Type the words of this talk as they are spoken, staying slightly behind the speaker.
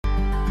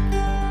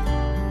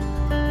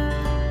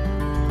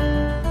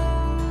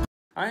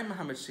I'm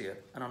Mohammad Sear,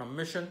 and on a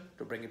mission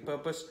to bring a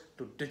purpose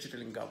to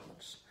digital in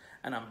governments.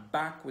 And I'm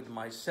back with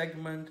my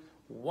segment,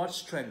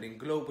 What's Trending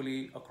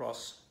Globally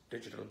Across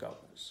Digital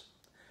Governance.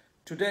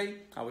 Today,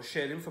 I will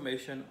share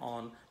information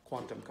on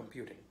quantum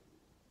computing.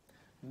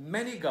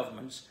 Many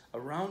governments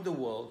around the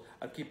world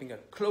are keeping a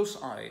close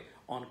eye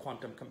on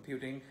quantum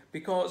computing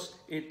because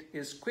it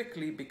is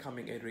quickly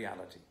becoming a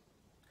reality.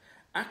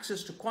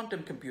 Access to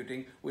quantum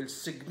computing will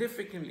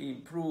significantly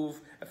improve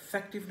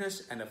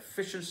effectiveness and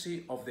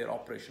efficiency of their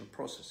operation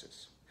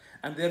processes,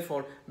 and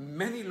therefore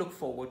many look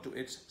forward to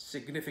its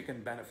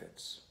significant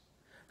benefits.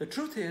 The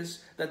truth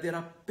is that there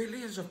are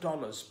billions of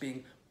dollars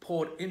being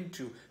poured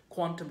into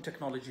quantum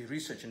technology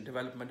research and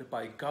development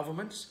by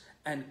governments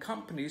and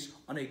companies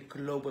on a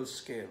global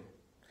scale,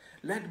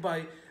 led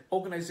by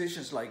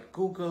organizations like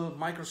Google,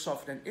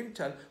 Microsoft, and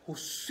Intel, who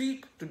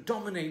seek to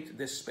dominate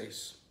this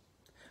space.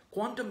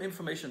 Quantum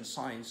information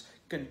science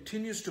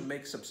continues to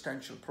make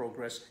substantial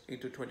progress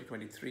into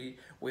 2023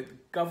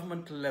 with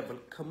government-level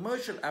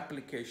commercial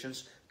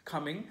applications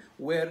coming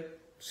where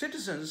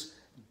citizens'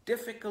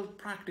 difficult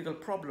practical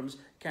problems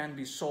can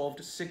be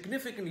solved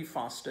significantly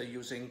faster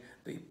using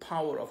the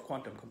power of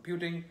quantum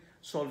computing,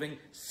 solving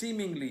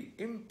seemingly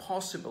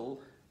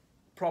impossible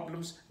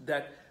problems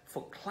that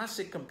for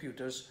classic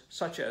computers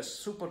such as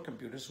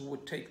supercomputers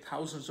would take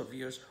thousands of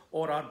years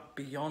or are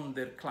beyond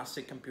their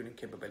classic computing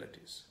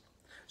capabilities.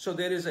 So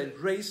there is a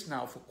race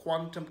now for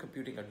quantum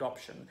computing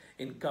adoption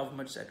in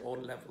governments at all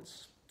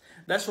levels.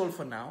 That's all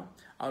for now.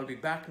 I'll be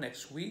back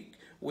next week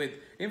with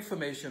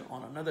information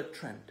on another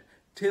trend.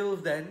 Till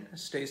then,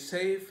 stay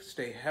safe,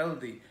 stay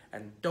healthy,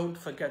 and don't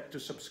forget to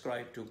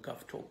subscribe to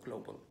GovTalk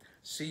Global.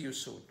 See you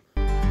soon.